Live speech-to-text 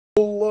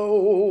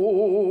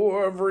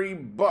Hello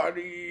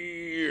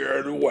everybody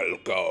and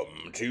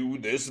welcome to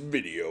this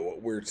video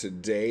where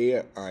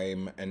today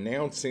I'm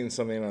announcing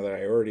something that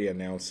I already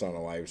announced on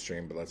a live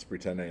stream, but let's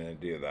pretend I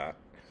didn't do that.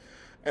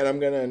 And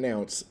I'm going to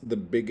announce the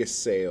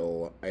biggest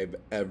sale I've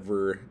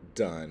ever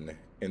done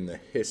in the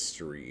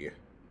history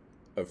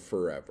of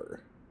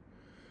forever.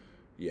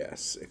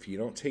 Yes, if you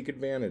don't take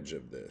advantage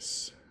of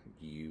this,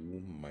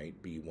 you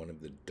might be one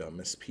of the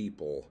dumbest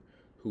people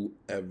who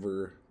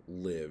ever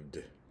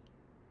lived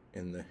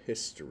in the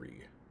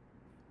history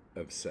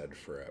of said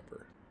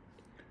forever.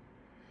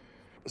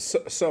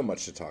 So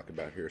much to talk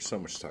about here.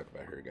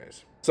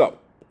 Guys. So,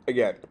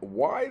 again,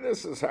 why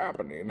this is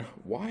happening,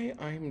 why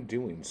I'm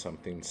doing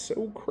something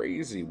so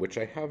crazy, which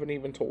I haven't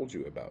even told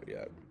you about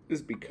yet,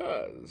 is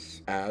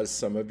because, as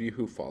some of you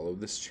who follow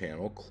this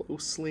channel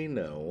closely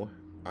know,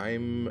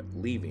 I'm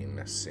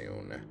leaving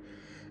soon.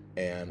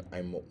 And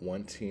I'm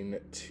wanting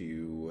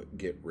to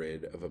get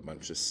rid of a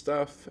bunch of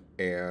stuff,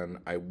 and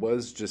I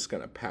was just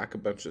gonna pack a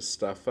bunch of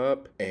stuff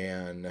up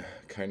and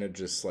kind of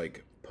just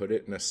like put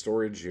it in a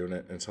storage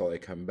unit until I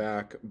come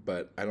back,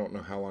 but I don't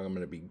know how long I'm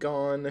gonna be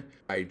gone.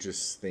 I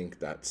just think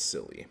that's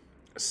silly.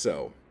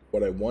 So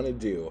what I want to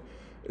do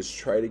is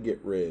try to get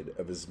rid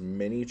of as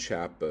many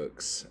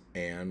chapbooks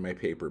and my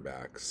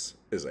paperbacks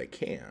as I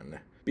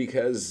can,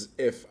 because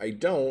if I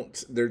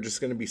don't, they're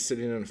just going to be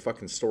sitting in a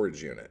fucking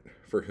storage unit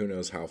for who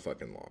knows how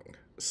fucking long.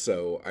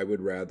 So I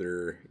would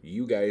rather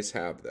you guys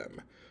have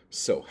them.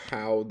 So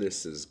how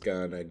this is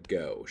gonna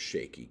go,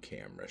 shaky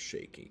camera,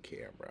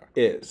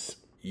 is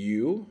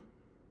you,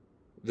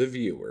 the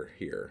viewer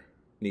here,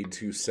 need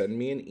to send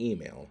me an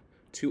email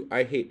to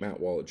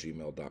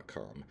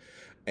ihatemattwall@gmail.com,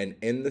 and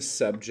in the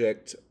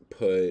subject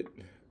put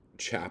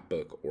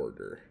chapbook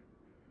order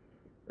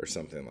or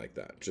something like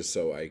that, just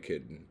so I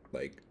could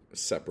like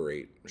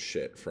separate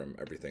shit from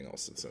everything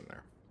else that's in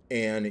there.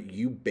 And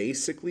you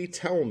basically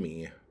tell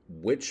me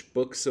which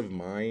books of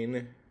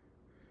mine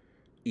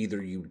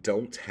either you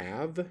don't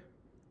have,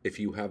 if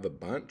you have a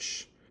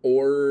bunch,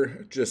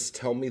 or just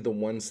tell me the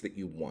ones that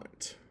you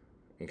want,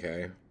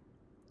 okay?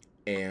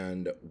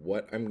 And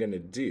what I'm gonna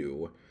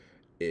do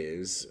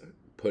is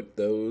put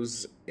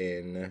those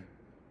in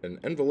an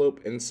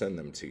envelope and send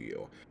them to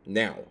you.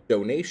 Now,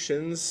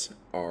 donations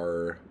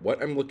are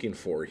what I'm looking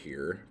for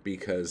here,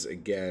 because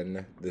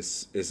again,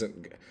 this is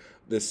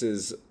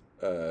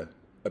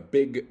a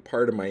big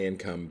part of my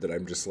income that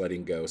I'm just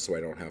letting go so I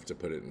don't have to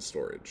put it in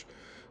storage.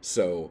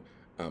 So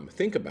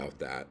think about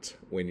that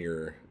when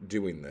you're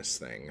doing this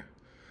thing.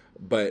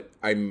 But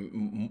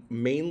I'm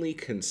mainly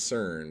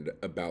concerned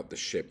about the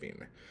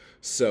shipping.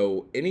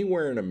 So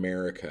anywhere in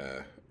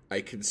America,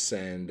 I could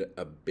send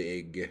a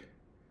big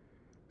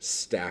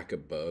stack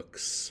of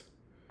books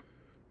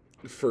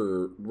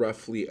for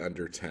roughly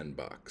under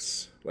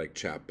 $10, like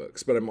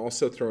chapbooks. But I'm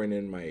also throwing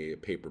in my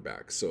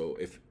paperbacks. So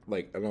if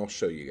and I'll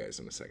show you guys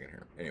in a second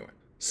here. Anyway,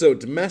 so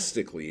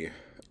domestically,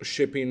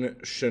 shipping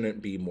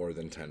shouldn't be more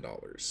than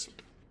 $10.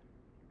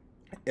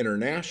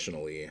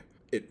 Internationally,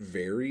 it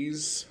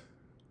varies.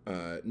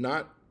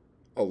 Not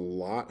a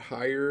lot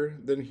higher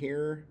than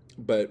here,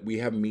 but we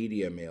have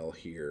media mail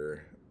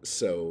here,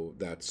 so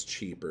that's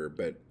cheaper.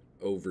 But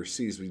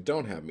overseas, we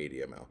don't have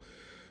media mail.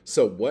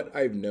 So what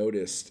I've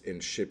noticed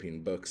in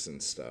shipping books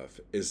and stuff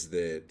is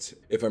that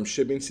if I'm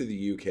shipping to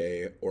the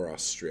UK or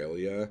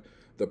Australia,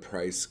 the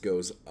price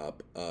goes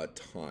up a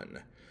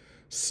ton.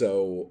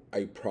 So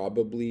I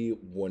probably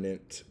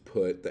wouldn't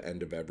put the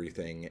end of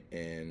everything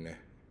in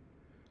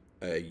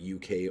a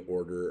UK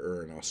order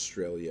or an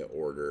Australia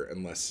order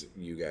unless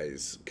you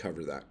guys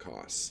cover that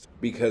cost.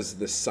 Because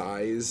the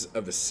size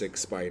of a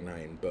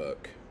 6x9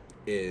 book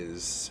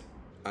is,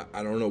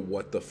 I don't know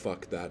what the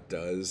fuck that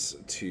does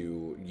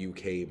to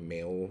UK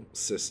mail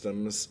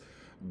systems,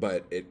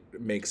 but it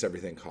makes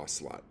everything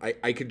cost a lot.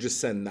 I could just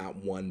send that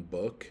one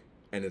book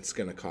and it's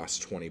gonna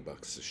cost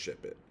 $20 to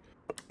ship it.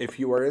 If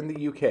you are in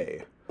the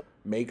UK,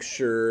 make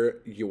sure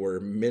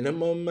your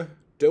minimum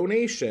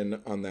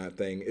donation on that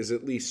thing is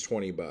at least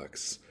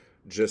 $20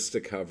 just to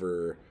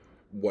cover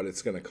what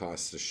it's going to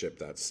cost to ship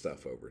that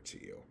stuff over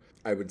to you.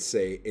 I would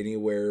say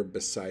anywhere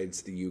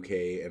besides the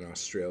UK and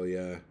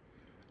Australia,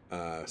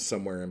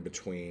 somewhere in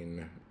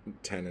between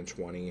 10 and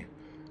 20,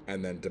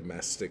 and then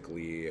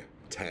domestically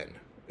 10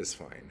 is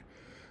fine.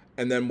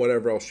 And then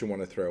whatever else you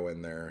want to throw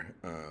in there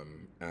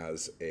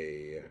as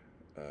a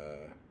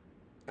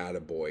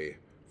attaboy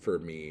for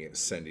me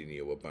sending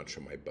you a bunch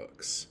of my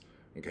books.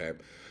 Okay,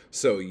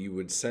 so you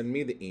would send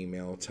me the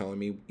email telling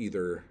me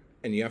either,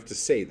 and you have to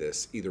say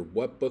this, either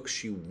what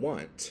books you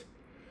want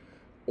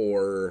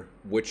or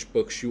which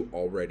books you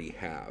already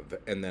have,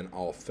 and then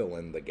I'll fill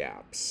in the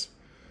gaps.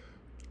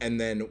 And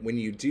then when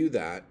you do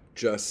that,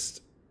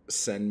 just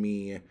send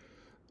me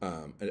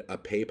a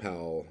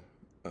PayPal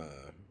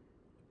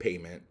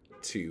payment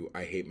to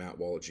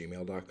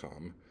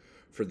ihatemattwall@gmail.com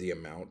for the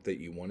amount that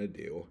you want to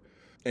do.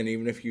 And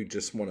even if you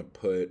just want to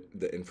put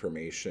the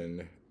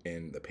information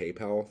in the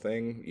PayPal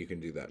thing, you can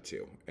do that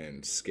too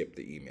and skip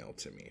the email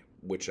to me,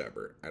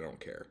 whichever. I don't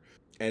care.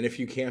 And if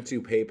you can't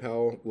do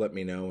PayPal, let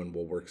me know and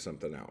we'll work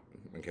something out.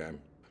 Okay.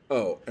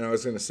 Oh, and I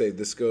was going to say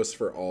this goes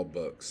for all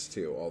books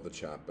too, all the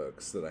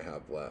chapbooks that I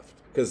have left.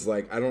 Because,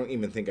 like, I don't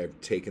even think I've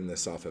taken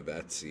this off of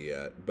Etsy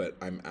yet, but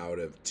I'm out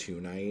of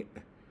Two Night,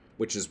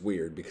 which is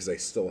weird because I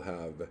still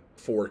have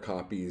 4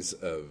 copies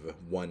of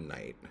One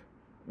Night,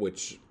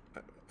 which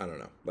I don't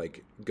know,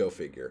 like, go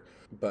figure.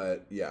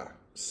 But yeah,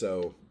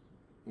 so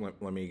let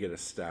me get a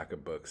stack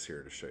of books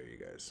here to show you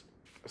guys.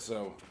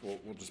 So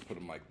we'll just put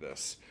them like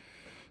this.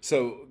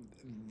 So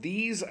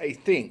these, I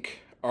think,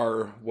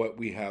 are what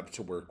we have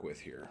to work with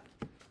here.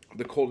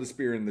 The Coldest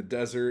Beer in the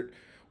Desert,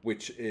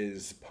 which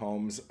is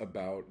poems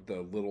about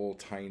the little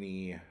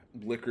tiny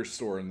liquor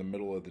store in the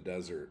middle of the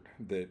desert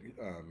that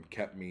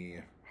kept me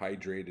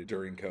hydrated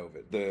during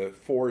COVID. The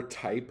 4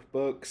 type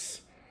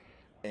books,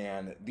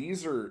 and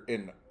these are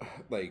in,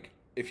 like,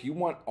 if you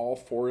want all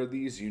 4 of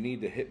these, you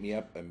need to hit me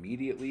up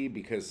immediately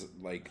because,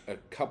 like, a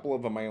couple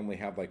of them I only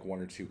have like 1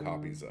 or 2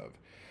 copies of.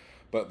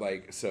 But,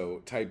 like,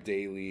 so Type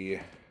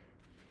Daily,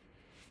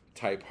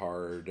 Type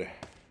Hard,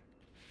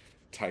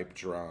 Type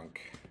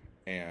Drunk,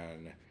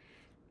 and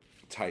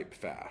Type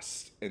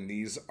Fast. And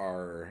these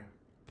 4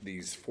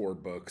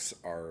 books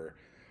are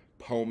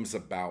poems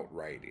about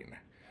writing.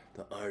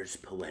 The Ars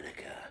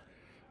Poetica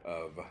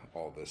of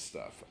all this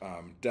stuff.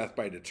 Death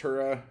by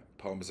Datura,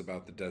 poems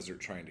about the desert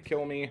trying to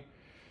kill me.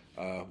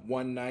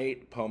 One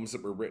Night, poems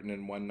that were written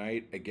in one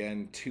night.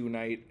 Again, Two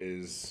Night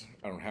is,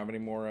 I don't have any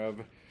more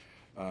of.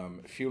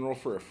 Funeral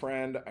for a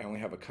Friend, I only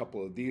have a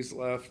couple of these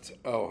left.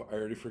 Oh, I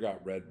already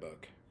forgot Red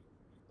Book.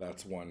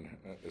 That's one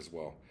as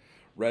well.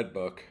 Red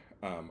Book,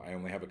 I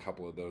only have a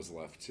couple of those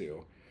left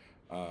too.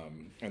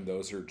 And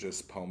those are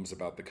just poems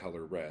about the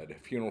color red.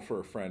 Funeral for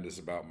a Friend is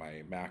about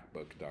my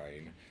MacBook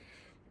dying.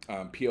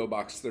 P.O.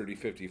 Box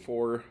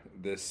 3054,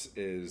 this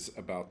is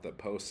about the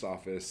post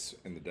office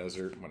in the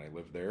desert when I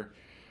lived there.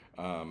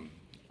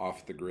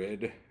 Off the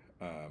Grid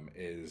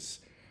is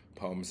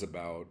poems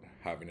about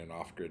having an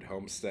off-grid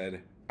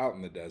homestead out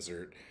in the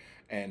desert.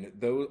 And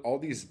all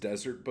these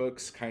desert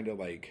books kind of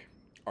like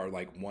are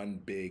like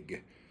one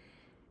big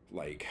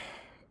like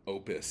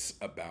opus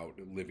about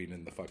living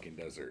in the fucking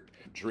desert.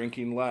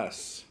 Drinking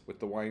Less with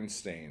the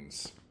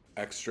Weinsteins.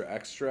 Extra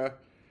Extra.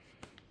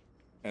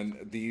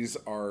 And these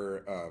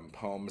are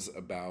poems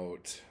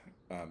about,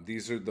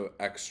 these are the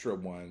extra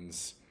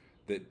ones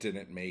that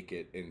didn't make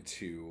it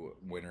into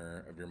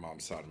winner of your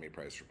mom's sodomy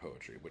prize for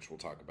poetry, which we'll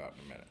talk about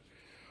in a minute.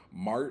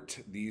 Mart,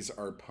 these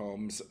are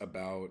poems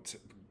about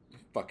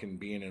fucking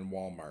being in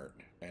Walmart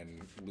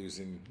and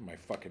losing my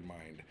fucking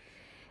mind.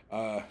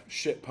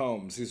 Shit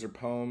Poems, these are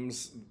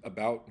poems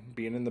about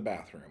being in the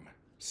bathroom.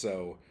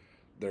 So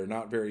they're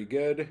not very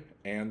good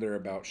and they're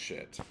about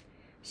shit.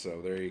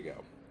 So there you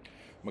go.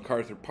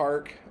 MacArthur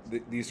Park,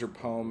 these are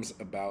poems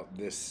about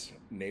this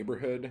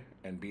neighborhood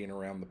and being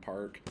around the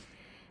park,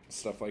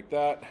 stuff like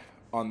that.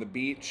 On the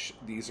Beach,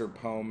 these are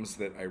poems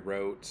that I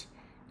wrote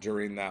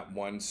during that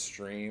one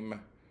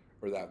stream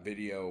or that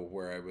video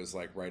where I was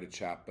like, write a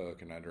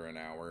chapbook in under an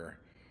hour.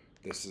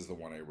 This is the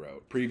one I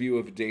wrote. Preview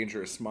of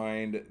Dangerous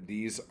Mind,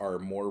 these are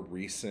more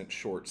recent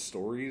short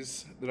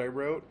stories that I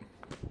wrote.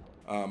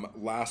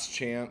 Last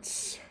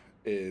Chance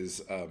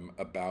is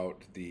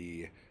about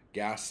the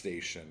gas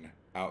station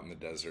out in the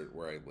desert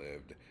where I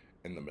lived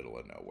in the middle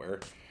of nowhere.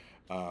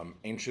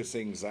 Anxious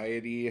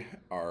Anxiety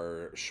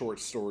are short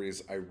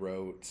stories I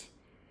wrote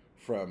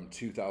from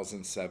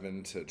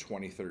 2007 to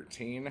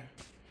 2013.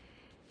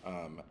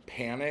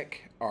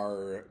 Panic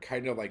are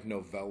kind of like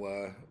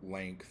novella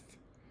length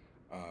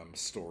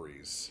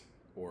stories,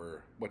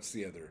 or what's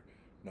the other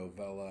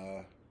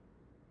novella?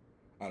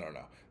 I don't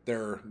know.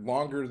 They're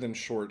longer than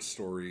short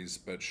stories,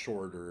 but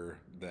shorter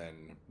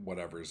than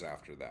whatever's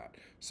after that.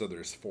 So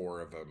there's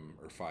 4 of them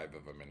or 5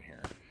 of them in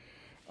here.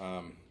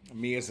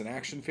 Me as an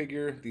Action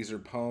Figure. These are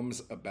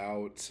poems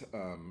about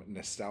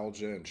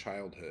nostalgia and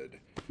childhood.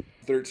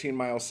 13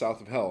 Miles South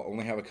of Hell.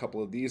 Only have a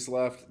couple of these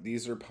left.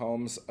 These are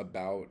poems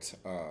about,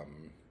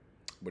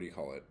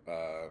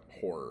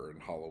 horror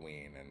and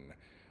Halloween and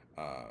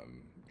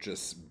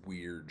just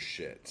weird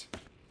shit.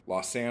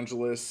 Los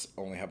Angeles,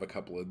 only have a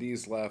couple of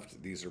these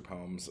left. These are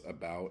poems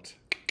about,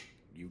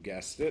 you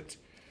guessed it,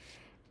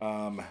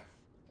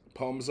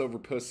 Poems Over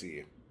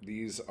Pussy.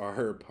 These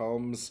are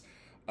poems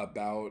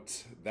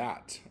about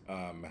that.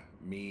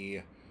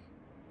 Me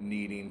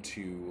needing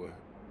to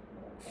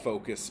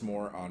focus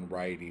more on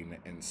writing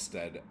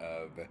instead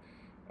of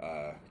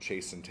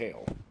chase and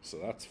tail. So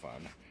that's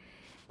fun.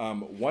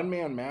 One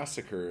Man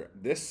Massacre.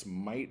 This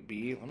might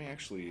be, let me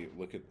actually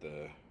look at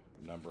the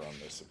number on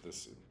this if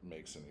this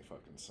makes any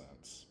fucking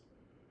sense.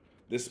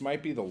 This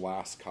might be the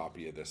last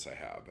copy of this I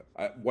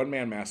have. One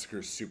Man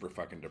Massacre is super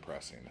fucking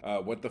depressing.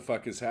 What the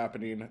fuck is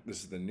happening?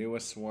 This is the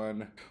newest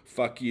one.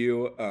 Fuck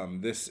You.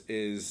 This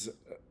is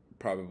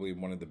probably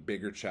one of the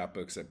bigger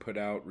chapbooks I put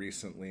out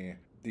recently.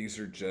 These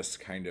are just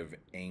kind of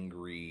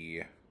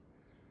angry,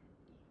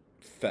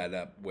 fed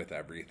up with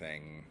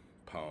everything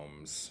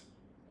poems.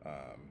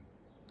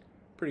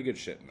 Pretty good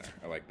shit in there.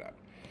 I like that.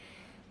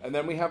 And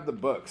then we have the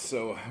books.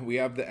 So we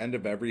have The End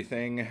of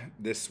Everything.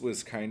 This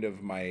was kind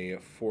of my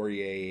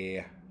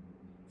foray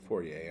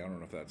Poirier, I don't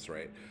know if that's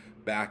right,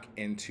 back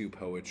into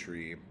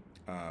poetry.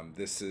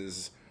 This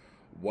is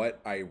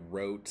what I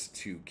wrote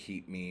to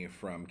keep me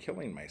from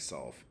killing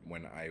myself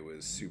when I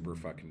was super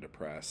fucking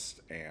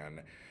depressed.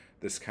 And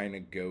this kind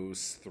of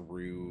goes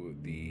through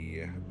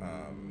the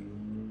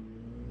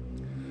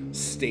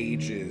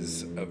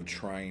stages of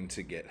trying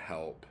to get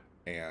help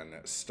and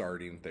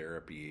starting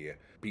therapy,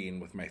 being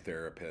with my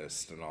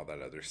therapist and all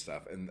that other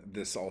stuff. And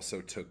this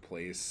also took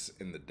place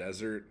in the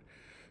desert.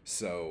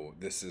 So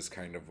this is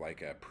kind of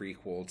like a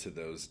prequel to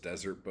those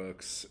desert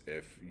books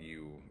if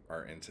you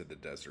are into the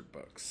desert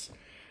books.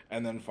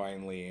 And then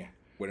finally,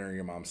 winning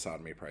your mom's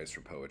sodomy prize for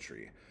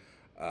poetry.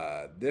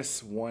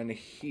 This one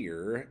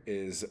here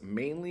is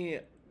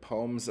mainly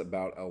poems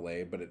about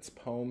LA, but it's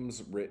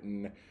poems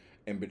written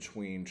in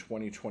between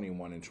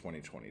 2021 and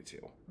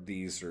 2022.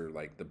 These are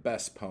like the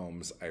best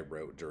poems I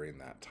wrote during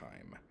that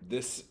time.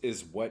 This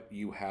is what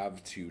you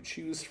have to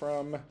choose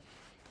from,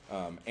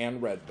 and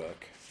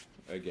Redbook.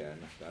 Again,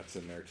 that's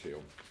in there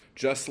too.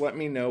 Just let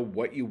me know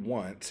what you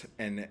want,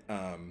 and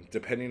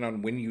depending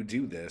on when you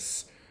do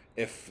this,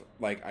 if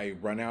like I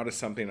run out of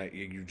something,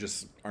 you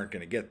just aren't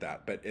going to get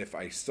that. But if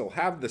I still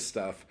have the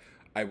stuff,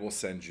 I will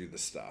send you the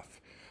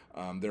stuff.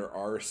 There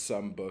are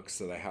some books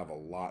that I have a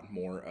lot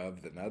more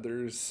of than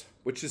others,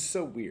 which is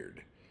so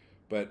weird,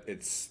 but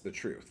it's the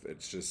truth.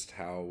 It's just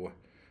how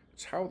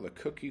the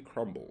cookie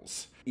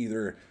crumbles.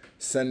 Either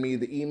send me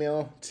the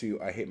email to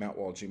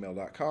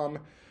ihatemattwall@gmail.com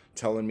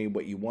telling me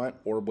what you want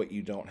or what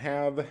you don't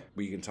have.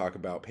 We can talk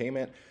about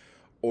payment,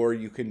 or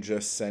you can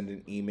just send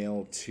an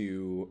email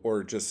to,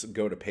 or just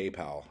go to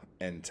PayPal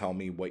and tell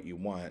me what you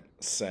want.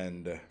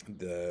 Send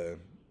the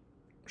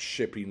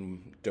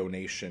shipping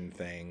donation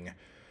thing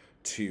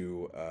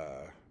to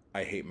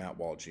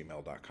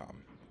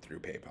ihatemattwall@gmail.com through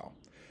PayPal.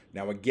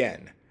 Now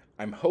again,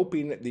 I'm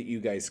hoping that you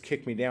guys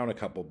kick me down a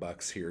couple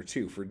bucks here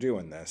too for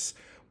doing this,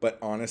 but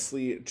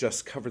honestly,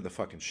 just cover the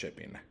fucking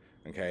shipping,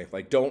 okay?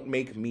 Like, don't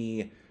make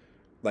me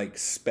like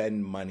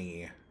spend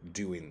money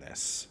doing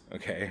this,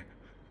 okay?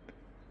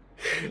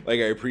 Like,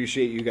 I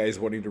appreciate you guys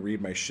wanting to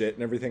read my shit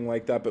and everything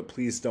like that, but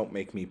please don't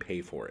make me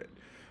pay for it,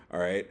 all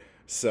right?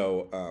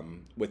 So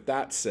with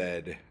that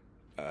said,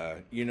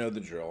 you know the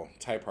drill.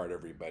 Type hard,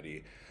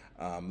 everybody.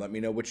 Let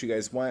me know what you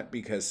guys want,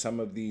 because some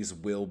of these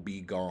will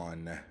be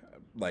gone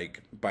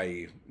like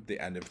by the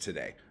end of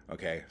today,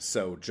 okay?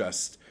 So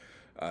just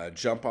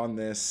jump on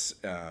this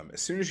as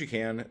soon as you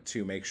can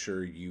to make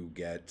sure you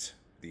get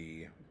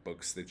the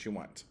books that you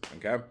want,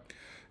 okay?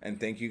 And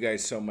thank you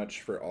guys so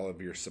much for all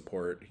of your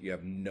support. You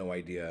have no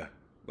idea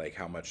like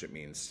how much it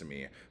means to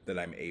me that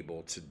I'm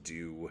able to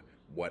do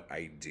what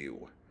I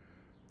do.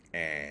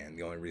 And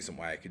the only reason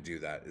why I could do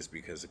that is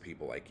because of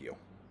people like you.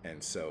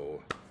 And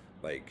so,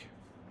 like,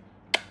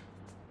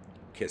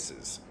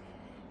 kisses.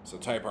 So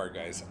type hard,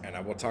 guys, and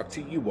I will talk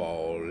to you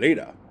all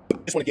later.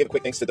 Just want to give a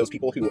quick thanks to those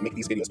people who make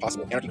these videos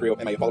possible. Anarchy Crew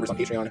and my followers on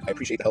Patreon. I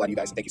appreciate the hell out of you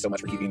guys. Thank you so much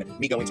for keeping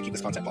me going to keep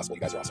this content possible.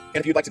 You guys are awesome. And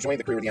if you'd like to join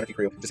the crew or the Anarchy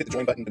Crew, just hit the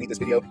join button beneath this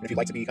video. And if you'd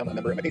like to become a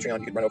member of my Patreon,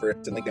 you can run over to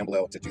the link down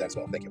below to do that as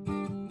well. Thank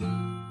you.